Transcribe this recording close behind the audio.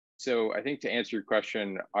So I think to answer your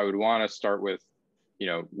question, I would want to start with,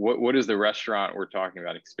 what is the restaurant we're talking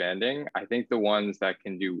about expanding? I think the ones that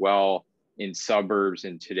can do well in suburbs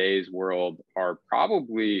in today's world are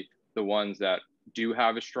probably the ones that do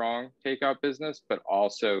have a strong takeout business, but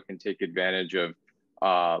also can take advantage of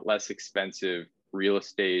less expensive real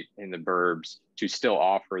estate in the burbs to still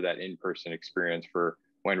offer that in-person experience for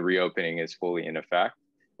when reopening is fully in effect.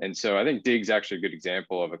 And so I think Dig's actually a good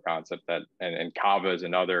example of a concept that, and Kava is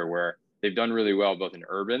another where they've done really well both in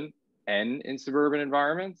urban and in suburban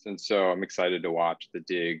environments. And so I'm excited to watch the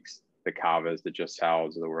Digs, the Kavas, the Just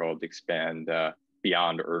Salads of the world expand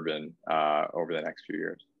beyond urban over the next few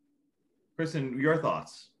years. Kristen, your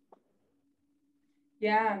thoughts?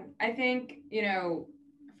 Yeah, I think,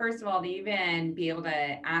 first of all, to even be able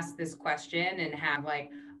to ask this question and have like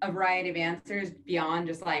a variety of answers beyond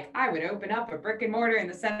just like, I would open up a brick and mortar in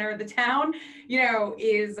the center of the town,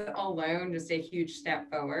 is alone just a huge step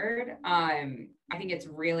forward. I think it's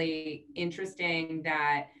really interesting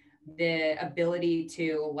that the ability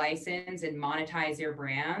to license and monetize your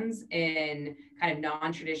brands in kind of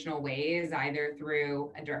non-traditional ways, either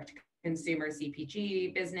through a direct consumer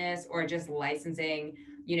CPG business or just licensing,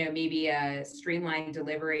 maybe a streamlined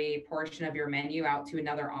delivery portion of your menu out to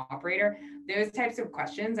another operator. Those types of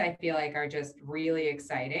questions I feel like are just really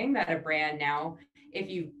exciting that a brand now, if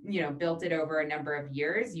you built it over a number of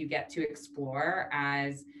years, you get to explore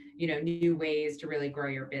as new ways to really grow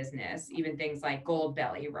your business. Even things like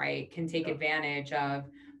Goldbelly, right, can take advantage of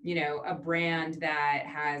a brand that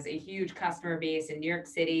has a huge customer base in New York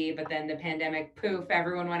City, but then the pandemic, poof,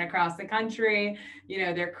 everyone went across the country.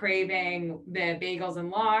 They're craving the bagels and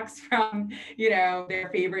lox from, their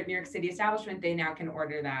favorite New York City establishment. They now can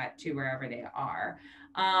order that to wherever they are.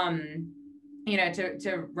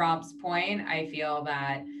 To Rob's point, I feel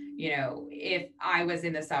that, if I was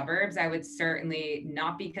in the suburbs, I would certainly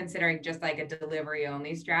not be considering just like a delivery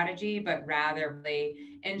only strategy, but rather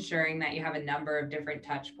really ensuring that you have a number of different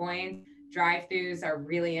touch points. Drive-throughs are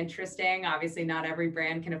really interesting. Obviously, not every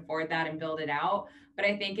brand can afford that and build it out, but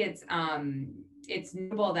I think it's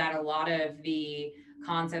notable that a lot of the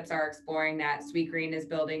concepts are exploring that. Sweetgreen is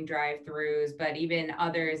building drive-throughs, but even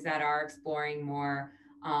others that are exploring more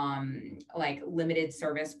like limited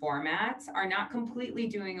service formats are not completely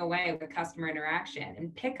doing away with customer interaction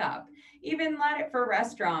and pickup. Even let it for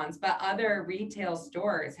restaurants, but other retail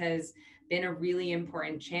stores has been a really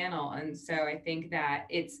important channel. And so I think that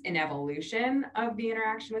it's an evolution of the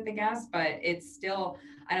interaction with the guest, but it's still,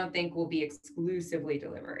 I don't think will be exclusively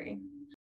delivery.